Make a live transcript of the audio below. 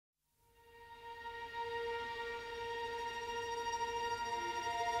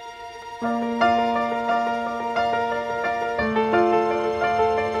I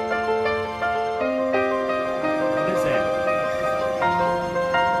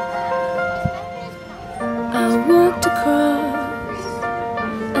walked across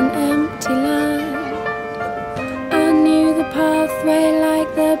an empty land. I knew the pathway like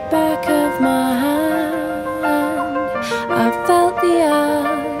the back of my hand. I felt the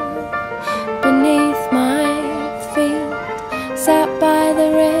earth beneath my feet, sat by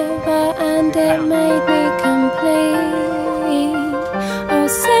the river and it made me complete. Oh,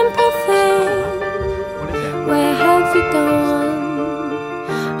 simple thing, where have you gone?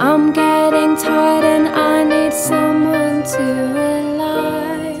 I'm getting tired and I need someone to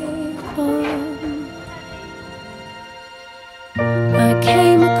rely on. I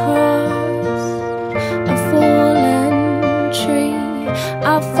came across a fallen tree.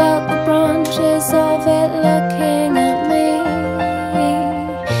 I felt the branches of it looking at me.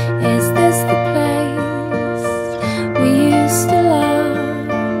 Is this the place we used to love?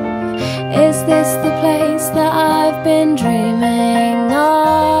 Is this the place that I've been dreaming of?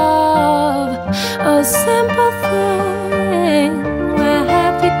 Oh, simple thing, where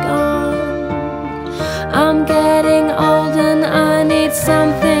have you gone? I'm getting old and I need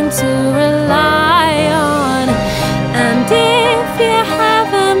something to rely on. And if you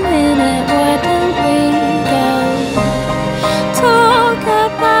have a minute, why don't we go talk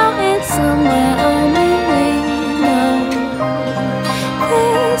about it somewhere only we know?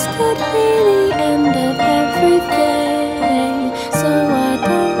 This could be the end of everything, so why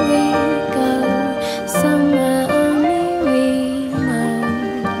don't we go somewhere only we know?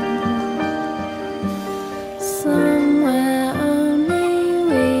 Somewhere only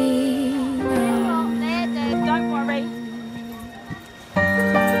we know. Don't worry.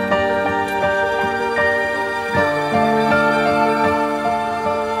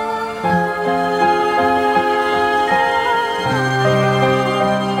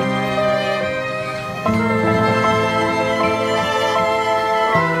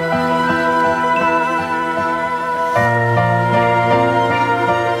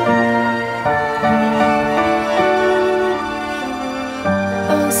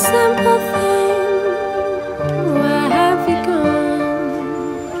 Oh, simple thing, where have you gone?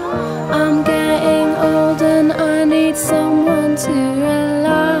 I'm getting old and I need someone to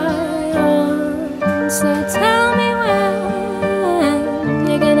rely on. So tell me when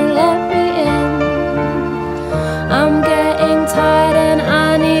you're gonna let me in. I'm getting tired and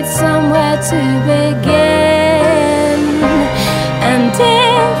I need somewhere to begin. And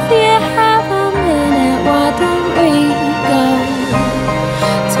if you have a minute, why don't we go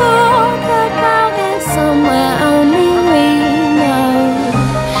talk about it somewhere only we know?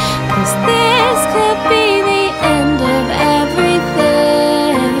 'Cause this could be the end of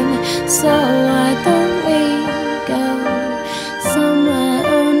everything, so why don't we go somewhere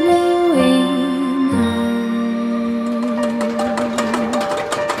only we know?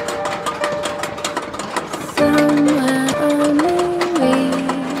 Somewhere only we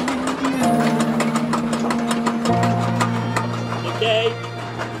know. Okay.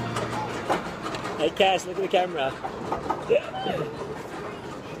 Hey Cass, look at the camera.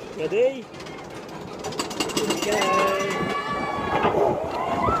 Ready? Here we go.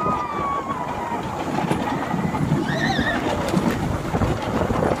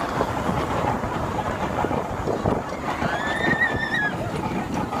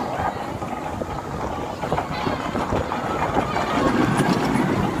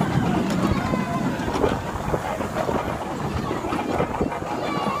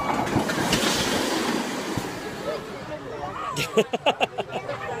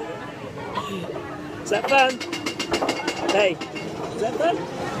 Is that fun? Hey, is that fun?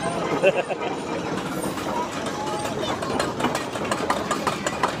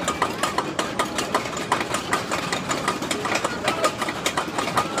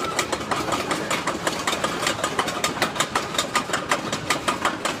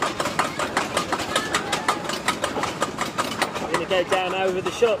 We're going to go down over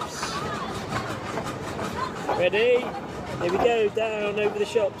the shops. Ready? Here we go, down over the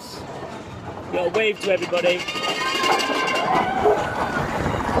shops. You gotta wave to everybody.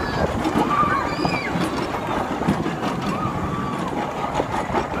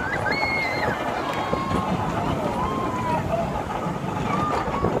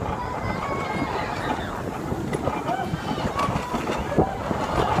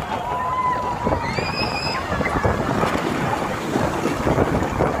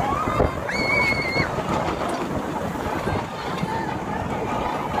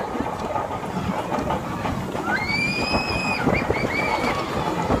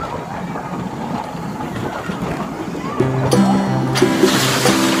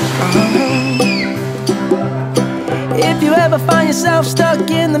 yourself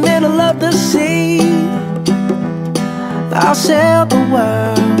stuck in the middle of the sea, I'll sail the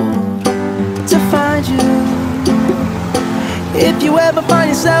world to find you. If you ever find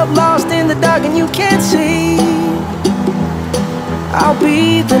yourself lost in the dark and you can't see, I'll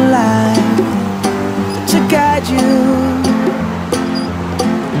be the light to guide you.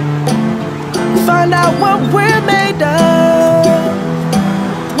 Find out what we're made of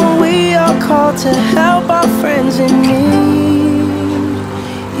when we are called to help our friends in need.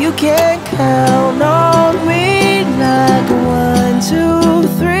 You can count on me like 1, 2,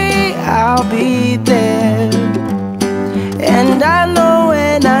 3, I'll be there. And I know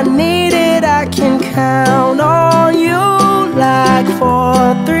when I need it, I can count on you like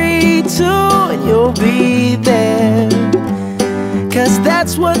 4, 3, 2, and you'll be there. 'Cause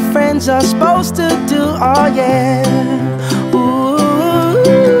that's what friends are supposed to do, oh yeah. Ooh,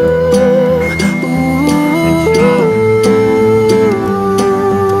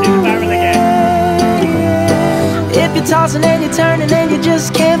 if you're tossing and you're turning and you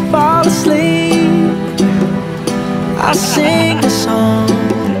just can't fall asleep, I'll sing a song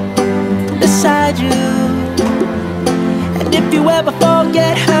beside you. And if you ever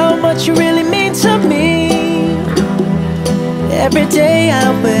forget how much you really mean to me, every day I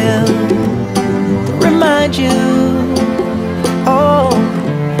will remind you. Oh,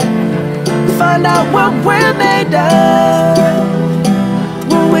 find out what we're made of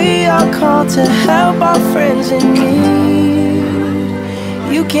when we are called to help our friends in need.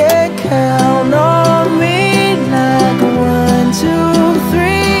 You can count on me like 1, 2,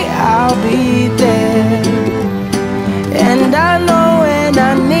 3, I'll be there. And I know when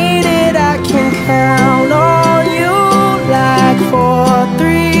I need it, I can count on you like 4,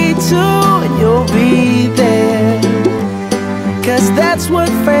 3, 2, and you'll be there. 'Cause that's what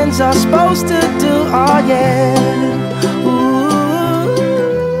friends are supposed to do, oh yeah. Ooh.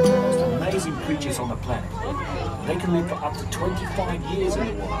 Most amazing creatures on the planet. They can live for up to 25 years in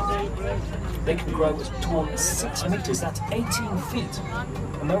the wild. They can grow as tall as 6 meters, that's 18 feet.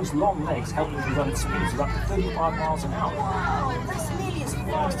 And those long legs help them to run at speeds of up to 35 miles an hour. That's nearly as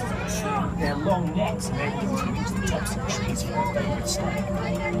fast as a train. Their long necks and their ability to reach the tops of trees for their favourite snack,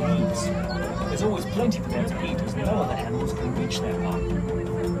 leaves. There's always plenty for them to eat, as no other animals can reach their height.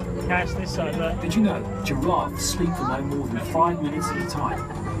 Cash this over. Did you know giraffes sleep for no more than 5 minutes at a time,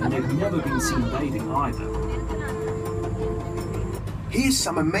 and they've never been seen bathing either? Here's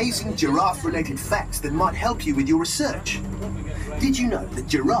some amazing giraffe-related facts that might help you with your research. Did you know that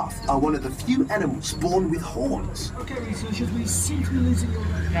giraffes are one of the few animals born with horns? Okay, researchers, we seem to be losing your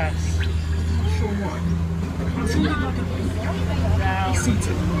mind. Cash. Not sure why. It's something like Down. a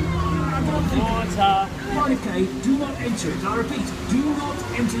seated. Water. Right, okay, do not enter it. I repeat, do not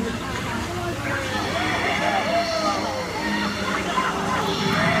enter the...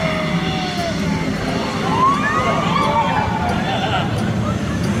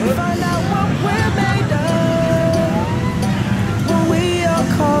 Find out what we're made of when we are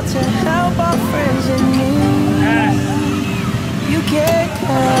called to help our friends in need. You can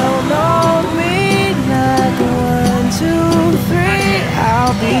count on me like 1, 2, 3,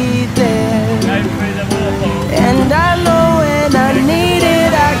 I'll be there. Go through the waterfall. And I know when I need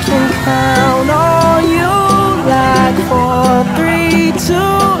it, I can count on you like 4, 3, 2,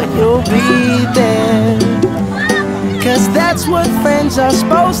 and you'll be there. 'Cause that's what friends are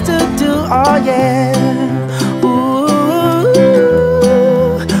supposed to do, oh yeah.